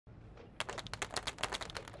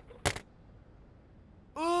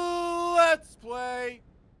Let's play.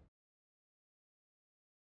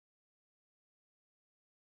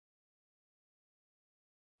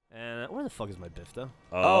 And where the fuck is my biff, though?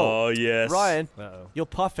 Oh, yes. Ryan, Uh-oh. you're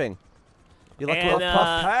puffing. You're like And, a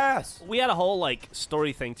puff pass. We had a whole, like,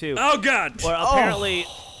 story thing, too. Oh, God. Where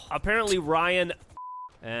apparently Ryan...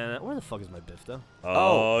 And where the fuck is my biff, though?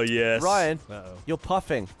 Oh, yes. Ryan, Uh-oh. you're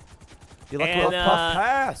puffing. You're like And, a puff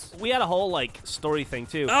pass. We had a whole, like, story thing,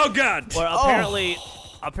 too. Oh, God. Where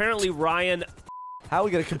apparently Ryan... How are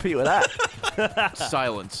we going to compete with that?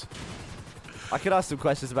 Silence. I could ask some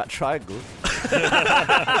questions about triangles.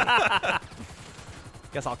 I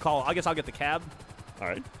guess I'll get the cab. All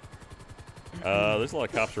right. There's a lot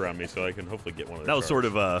of cops around me, so I can hopefully get one of their That was cars. sort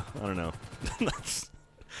of, I don't know.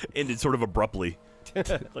 Ended sort of abruptly.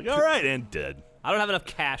 Like, all right, and dead. I don't have enough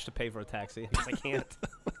cash to pay for a taxi. I guess I can't.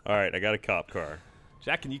 All right, I got a cop car.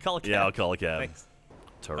 Jack, can you call a cab? Yeah, I'll call a cab. Thanks.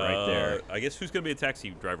 To right there. I guess who's going to be a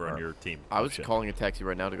taxi driver on your team? I was shit. calling a taxi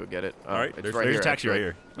right now to go get it. All right, it's there's right a here, taxi right actually.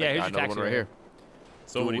 here. Yeah, here's your another taxi one right right here.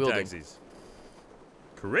 So Dual many wielding. taxis.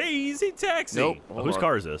 Crazy taxi. Nope. Whose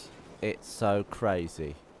car is this? It's so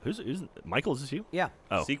crazy. Who's Michael? Is this you? Yeah.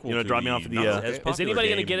 Oh, Sequel you want to drive me off to the? Is anybody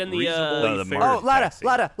gonna get in the, the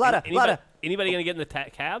Ladder. Anybody gonna get in the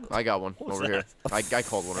cab? I got one What's over here. that? I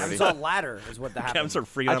called one already. It's on ladder is what that I'm happened. sort of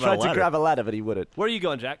freaking I out about tried a to ladder. grab a ladder, but he wouldn't. Where are you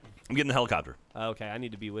going, Jack? I'm getting the helicopter. Okay, I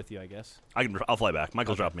need to be with you, I guess. I'll fly back.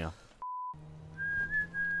 Michael's dropping me off.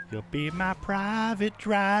 You'll be my private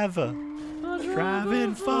driver,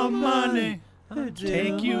 driving for money.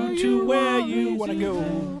 Take you to where you want to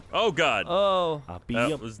go. Oh, God. Oh. I'll be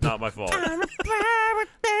That was not my fault.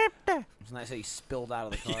 It's nice that he spilled out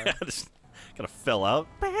of the car. Yeah, just kind of fell out.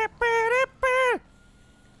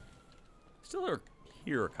 Still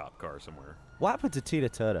hear a cop car somewhere. What happened to Tina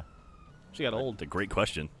Turner? She got old. That's a great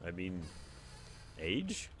question. I mean,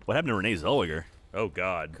 age? What happened to Renee Zellweger? Oh,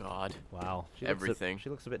 God. God. Wow. Everything. She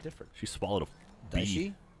looks a bit different. She swallowed a bee. Does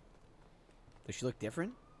she? Does she look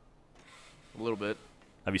different? A little bit.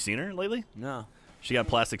 Have you seen her lately? No. She got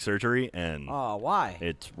plastic surgery, and Oh, why?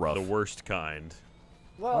 it's rough. The worst kind.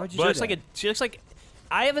 Why would you She do looks that? like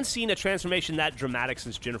I haven't seen a transformation that dramatic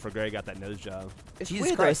since Jennifer Grey got that nose job. It's Jesus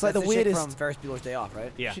weird, though. Christ, It's like the that's chick weirdest. from Ferris Bueller's Day Off,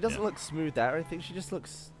 right? Yeah. She doesn't look smoothed out or anything. She just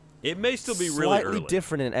looks It may still be really slightly early.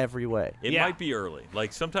 different in every way. It Yeah. might be early.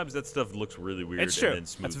 Like, sometimes that stuff looks really weird It's true. and then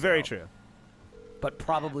smooths That's very out. true. But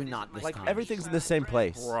probably not this Like time. everything's in the same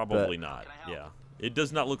place. Probably not. Yeah. It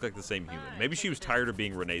does not look like the same human. Maybe she was tired of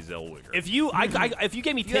being Renee Zellweger. If you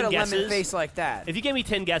gave me You got 10 a guesses, lemon face like that. if you gave me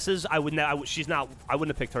 10 guesses, I wouldn't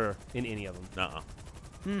have picked her in any of them. Nuh-uh.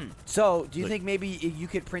 So, do you think maybe you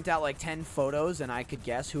could print out like 10 photos and I could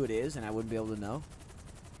guess who it is and I wouldn't be able to know?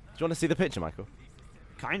 Do you want to see the picture, Michael?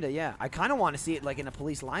 Kinda, yeah. I kind of want to see it like in a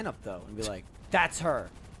police lineup though, and be like, "That's her,"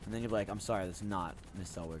 and then you're like, "I'm sorry, that's not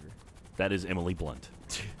Miss Zellweger." That is Emily Blunt.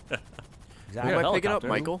 Exactly. Am I picking up helicopter.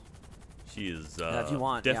 Michael? She is if you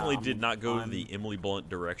want, definitely yeah, did not go I'm the Emily Blunt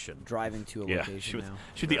direction. Driving to a Yeah, location she was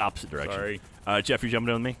now. the opposite direction. Sorry. Jeff, you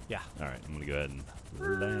jumping in with me? Yeah. All right, I'm gonna go ahead and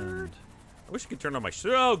land. I wish I could turn on my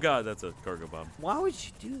oh, God, that's a cargo bomb. Why would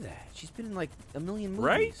she do that? She's been in like a million movies.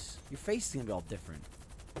 Right? Your face is gonna be all different.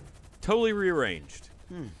 Totally rearranged.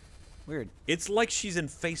 Weird. It's like she's in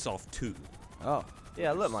Face Off 2. Oh.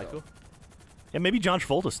 Yeah, look, Michael. Yeah, maybe John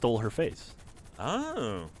Travolta stole her face.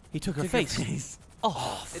 Oh. He took her face.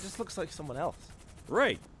 Oh, it just looks like someone else.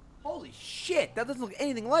 Right. Holy shit! That doesn't look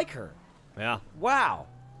anything like her. Yeah. Wow.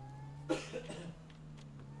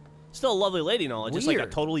 Still a lovely lady and all, just like a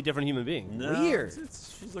Weird. totally different human being. No, Weird.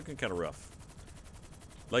 she's looking kind of rough.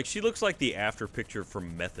 Like, she looks like the after picture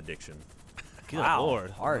from Meth Addiction. Good Wow.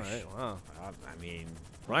 Lord. Harsh. All right, wow. I mean,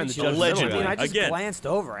 Ryan, the She judge looks- is I mean, I just Again. glanced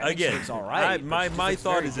over. I think she again, looks all right. my but she looks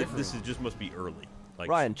thought very is that different. this just must be early. Like,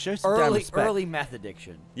 Ryan, show some damn respect. early meth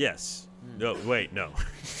addiction. Yes. No, wait, no.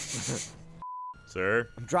 Sir?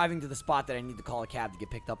 I'm driving to the spot that I need to call a cab to get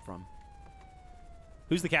picked up from.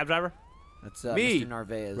 Who's the cab driver? That's Me. Mr.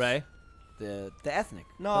 Narvaez. Ray. The ethnic.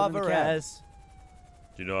 No, Living in the cab. Perez.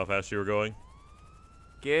 Do you know how fast you were going?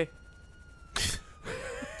 Gay. Do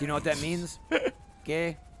you know what that means?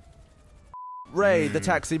 Gay. Ray, the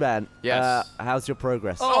taxi man. Yes. How's your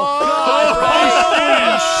progress? It's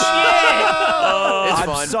I'm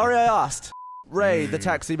fun. sorry I asked. Ray, the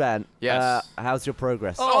taxi man. Yes. How's your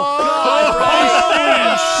progress? It's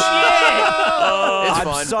I'm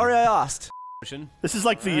fun. sorry I asked. This is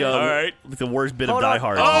like the All right. like the worst bit Hold of on. Die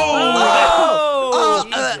Hard.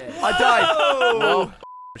 Jesus. I died. Whoa.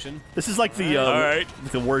 This is like the All right.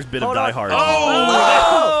 like the worst bit of Hold Die on. Hard.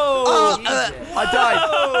 I died.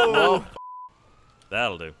 Whoa.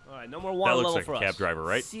 That'll do. All right, no more That water looks level like for a cab us. driver,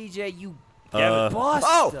 right? CJ, you Kevin. bust.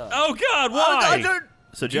 Oh, God, why?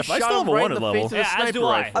 So Jeff, You I shot still him have a right in wanted the level. face with a Yeah, as sniper do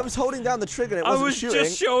I. rifle. I was holding down the trigger and it I wasn't was shooting.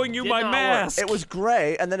 just showing you Did my not work. mask. It was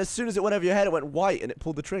grey, and then as soon as it went over your head, it went white, and it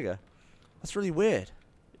pulled the trigger. That's really weird.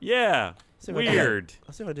 Yeah. See if I can- Weird.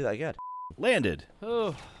 Let's see if I do that again. Landed. Oh.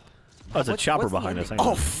 Oh, there's a chopper what's the behind us.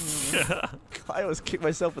 ending? Hang on. I almost kicked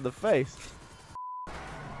myself in the face.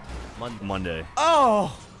 Monday.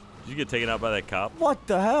 Oh, Did you get taken out by that cop? what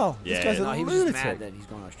the hell? Yeah, This guy's yeah. a No, he was just lunatic. mad that he's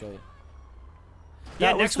going to Australia. Yeah,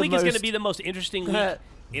 That was next the week is going to most be the most interesting week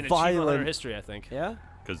in Achievement violent- Hunter history, I think. Yeah?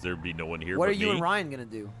 Because there'd be no one here What but are you me. and Ryan going to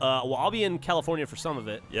do? Well, I'll be in California for some of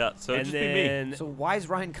it. Yeah, so it'd and just be me. then So why is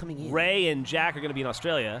Ryan coming in? Ray and Jack are going to be in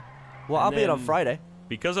Australia. Well, And I'll be in on then- Friday.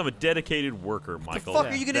 Because I'm a dedicated worker, What the Michael. fuck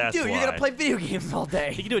are you going to That's do? You're going why. to play video games all He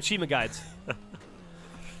day. can do achievement guides.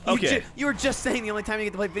 Okay. You were just saying the only time you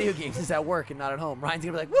get to play video games is at work and not at home. Ryan's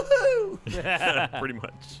going to be like, woohoo! Pretty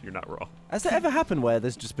much. You're not wrong. Has that ever happened where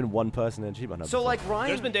there's just been one person in Achievement Hunter? So, before? like, Ryan...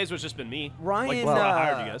 There's been days where it's just been me. Ryan, Like before I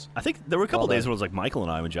hired you guys. I think there were a couple Well, days where it was like Michael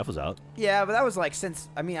and I when Jeff was out. Yeah, but that was like since...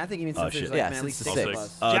 I mean, I think even Oh, since there's shit. like, Yeah, been at least since 6 the of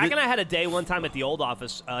six. us. Jack did- and I had a day one time at the old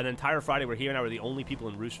office, an entire Friday where he and I were the only people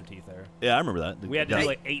in Rooster Teeth there. Yeah, I remember that. We had to Yeah. do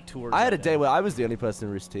like 8 tours. I had a that day where I was the only person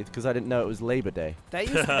in Rooster Teeth because I didn't know it was Labor Day. That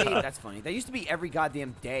used to be... That's funny. That used to be every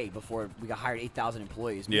goddamn day before we got hired 8,000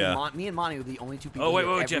 employees. Yeah. Me and Monty were the only two people Oh, wait,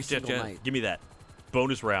 here wait, every Jeff, single night. Give me that.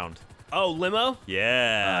 Bonus round. Oh, limo?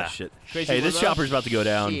 Yeah. Ah, shit. Crazy Hey, this limo? chopper's about to go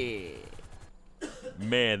down. Shit.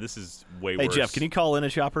 Man, this is way Hey, worse. Jeff, can you call in a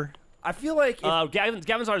chopper? I feel like if,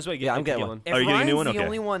 Gavin's on his way. Yeah, I'm getting one. if Are you getting a new Ryan's one? the Okay.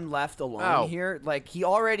 only one left alone Ow. here, like he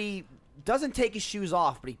already doesn't take his shoes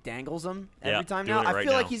off, but he dangles them Yeah, every time doing now. it I right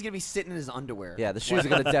feel like now. he's gonna be sitting in his underwear. Yeah, the shoes are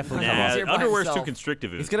going to definitely come Nah, off. here by underwear's too himself.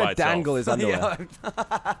 constrictive. He's by going to itself. dangle his underwear.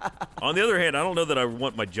 On the other hand, I don't know that I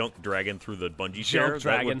want my junk dragging through the bungee chair. That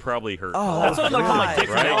dragon. would probably hurt. Oh, That's what I'm calling my dick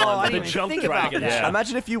Right? from now on. Oh, I The didn't even junk think about dragon. that. Yeah.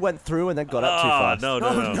 Imagine if you went through and then got up too fast. No, Oh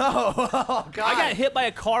no, no. no! Oh, God. I got hit by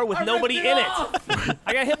a car with nobody in it.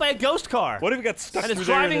 I got hit by a ghost car. What if you got stuck And it's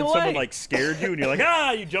through there and driving then someone away. like scared you and you're like,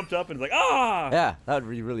 ah, you jumped up and it's like, ah. Yeah, that would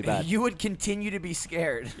be really bad. You would continue to be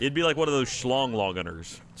scared. It'd be like one of those schlong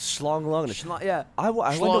longeners. Schlong long. Yeah. I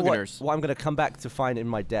wonder what Schlongeners. I'm going to come back to find in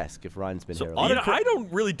my desk if Ryan's been here. I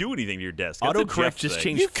don't really do anything to your desk. That's a Autocorrect Jeff just thing.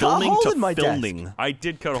 changed You cut a filming hole to in my desk. filming. I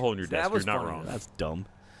did cut a hole in your desk. That was You're not funny, wrong. though. That's dumb.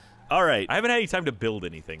 All right. I haven't had any time to build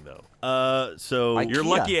anything though. So You're Ikea.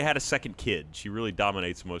 lucky I had a second kid. She really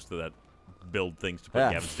dominates most of that build things to put in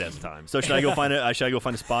Yeah. Gavin's desk time. should I go find a? Should I go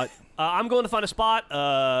find a spot? I'm going to find a spot.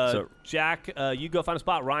 So- Jack, you go find a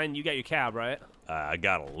spot. Ryan, you got your cab, right? I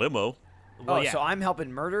got a limo. Well, Oh, yeah. so I'm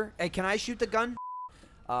helping murder. Hey, can I shoot the gun?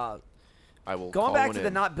 I will Going call back one to the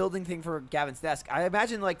in. not building thing for Gavin's desk, I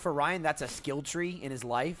imagine like for Ryan, that's a skill tree in his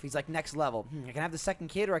life. He's like next level. I can have the second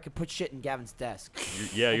kid, or I could put shit in Gavin's desk.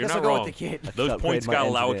 You're guess not I'll go wrong. with the kid. Those Upgrade points my got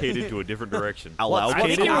engineer. allocated to a different direction. I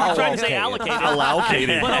Allocated. think you were trying to say Allocated. allocated.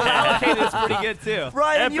 Allocated. But allocated is pretty good too.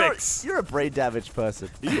 Ryan, Epics. you're a brain damaged person.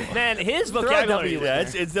 Man, his Throw a vocabulary. W in Yeah,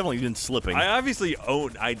 there. it's definitely been slipping. I obviously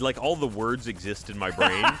own. I like all the words exist in my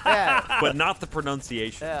brain, Yeah. but not the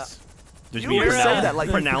pronunciations. Yeah. There's You been always say pronoun- that like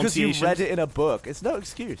because you pronunciations. read it in a book. It's no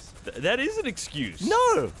excuse. That is an excuse.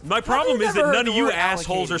 No. My problem you is that never heard none the of you word assholes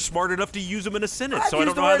allocated? are smart enough to use them in a sentence, I've so I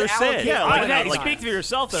used don't know the how word they're said. allocated. Yeah, like- Okay, like- speak for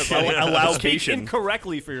yourself there, bro. Allocation. Speak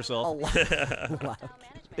incorrectly for yourself.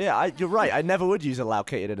 Yeah, you're right. I never would use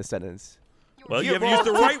allocated in a sentence. Well, you Yeah, haven't well, used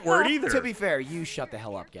the right word either. To be fair, you shut the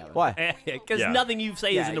hell up, Gavin. Why? Because Yeah. nothing you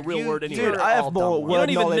say is in the real you- word anyway. Dude, You're I have all more dumb. You word don't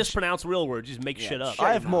even knowledge. mispronounce real words. You just make shit up. shut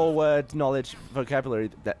I have your more word knowledge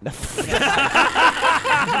vocabulary. Well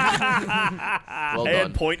And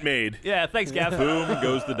done. point made. Yeah, thanks, Gav. Boom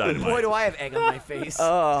goes the dynamite. Boy, do I have egg on my face.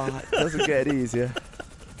 Oh, it doesn't get easier.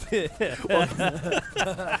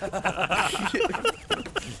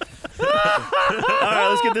 All right,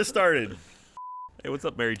 let's get this started. Hey, what's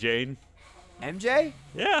up, Mary Jane? MJ?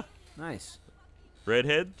 Yeah, Nice.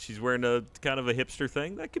 redhead. She's wearing a kind of a hipster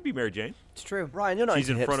thing. That could be Mary Jane. It's true. Ryan, you're not She's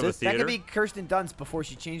into in front of a hipsters. That theater. could be Kirsten Dunst before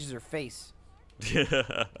she changes her face.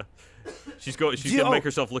 She's gonna make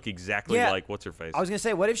herself look exactly Yeah. like what's her face. I was gonna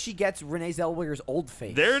say, what if she gets Renee Zellweger's old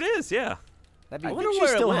face? There it is. Yeah, That'd be. I I think she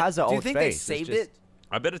where it still went. has her Do you old think face. they It's saved just- it?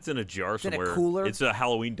 I bet it's in a jar in a somewhere. cooler? It's a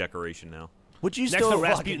Halloween decoration now. Would you Next still? to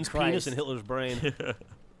fucking Rasputin's penis Christ. and Hitler's brain.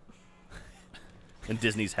 And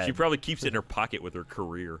Disney's head. She probably keeps it in her pocket with her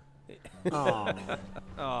career. Oh.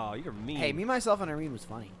 Oh, you're mean. Hey, Me, Myself, and Irene was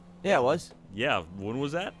funny. Yeah, it was. Yeah, when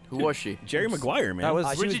was that? Who was she? Jerry Maguire, man. That was She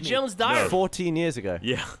was Bridget me. Jones' Diary. 14 years ago.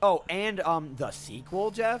 Yeah, Oh, and the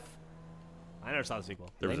sequel, Jeff. I never saw the sequel.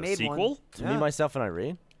 there They was a made sequel. one. To Me, Myself, and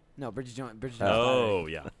Irene. No, Bridget Jones. Oh,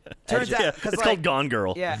 yeah. Turns out, it's like, called Gone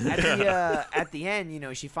Girl. Yeah, at the end, you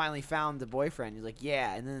know, she finally found the boyfriend. He's like,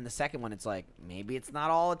 yeah, and then in the second one, it's like, maybe it's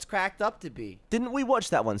not all it's cracked up to be. Didn't we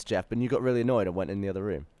watch that once, Jeff? And you got really annoyed and went in the other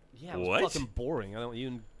room. Yeah, it was What? fucking boring. You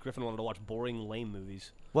and Griffin wanted to watch boring, lame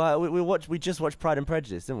movies. Well, we just watched Pride and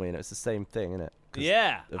Prejudice, didn't we? And it's the same thing, isn't it?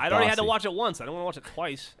 Yeah, of I'd already had to Darcy. watch it once. I don't want to watch it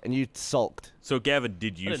twice. And you sulked. So, Gavin,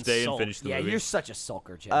 did you didn't stay and sulk. finish the Yeah, movie? you're such a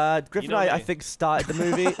sulker, Jeff. Griffin know and I me. think, started the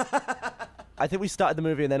movie. I think we started the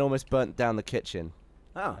movie and then almost burnt down the kitchen.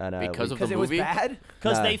 Oh, And, Because of because the it was movie? bad.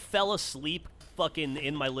 Because No. they fell asleep fucking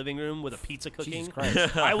in my living room with a pizza cooking. Jesus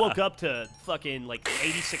Christ. I woke up to fucking like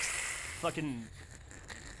 86 fucking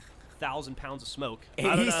 1,000 pounds of smoke. I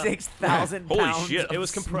don't know. 86,000 Holy pounds. shit. of It was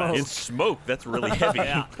smoke. compressed. In smoke, that's really heavy.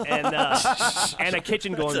 Yeah, and a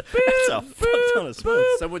kitchen going. That's a fuck ton of smoke.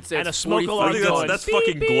 Some would say And it's a smoke 45 alarm I think going, that's beep,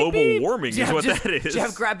 fucking beep, global beep. warming is what that is.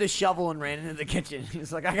 Jeff grabbed a shovel and ran into the kitchen.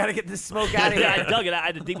 He's like, I gotta get this smoke out of here. Yeah, I dug it. I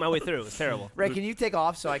had to dig my way through. It was terrible. Ray, can you take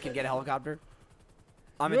off so I can get a helicopter?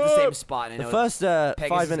 I'm at the same spot. And I The know first Pegasus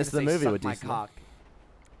 5 is minutes of the gonna say, movie were "Suck my decent. cock."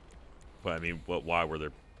 Well, I mean, why were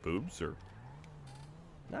there boobs or?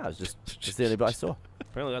 No, it was just the only bit I saw.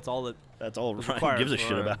 Apparently, that's all that. That's all It's Ryan required gives a for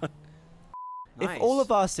shit Ryan. about. Nice. If all of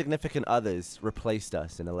our significant others replaced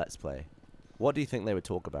us in a Let's Play, what do you think they would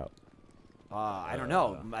talk about? I don't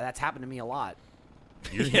know. That's happened to me a lot.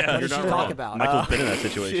 Yeah, What you're did she not talk wrong. about? Michael's been in that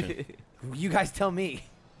situation. You guys tell me.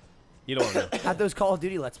 You don't want to know. How'd those Call of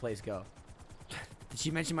Duty Let's Plays go? Did she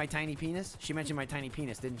mention my tiny penis? She mentioned my tiny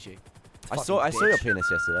penis, didn't she? I saw your bitch. penis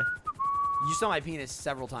yesterday. You saw my penis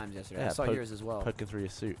several times yesterday. I saw yours as well. Poking through your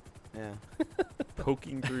suit. Yeah,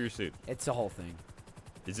 Poking through your suit. it's a whole thing.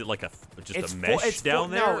 Is it like just It's a mesh down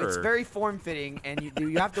there? No, it's or? very form fitting, and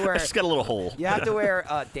you have to wear. It's got a little hole. You have to wear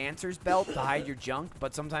a dancer's belt to hide your junk,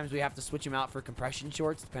 but sometimes we have to switch them out for compression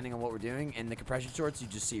shorts depending on what we're doing. And the compression shorts, you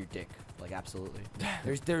just see your dick, like absolutely.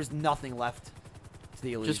 There's nothing left to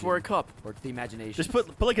the illusion. Just wear a cup. Or to the imagination. Just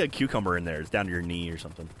put like a cucumber in there. It's down to your knee or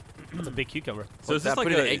something. That's a big cucumber. So is this That, like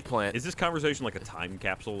put in a an eggplant. Is this conversation like a time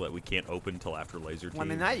capsule that we can't open till after laser team? Well, I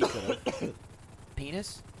mean, that you could.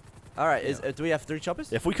 Penis. All right, do we have 3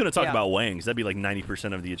 choppers? If we couldn't talk Yeah. about wings, that'd be like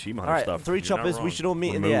 90% of the achievement All hunter right, stuff. 3 You're not choppers. We wrong. should all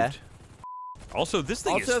meet in the air. Removed. Also, this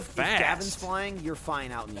thing Also, is if Gavin's fast. flying, you're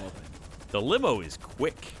fine out in the open. The limo is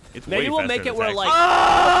quick. It's Maybe way we'll faster make than it where taxi. like.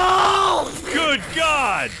 Oh, good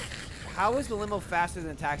God! How is the limo faster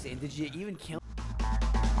than a taxi? And did you even kill?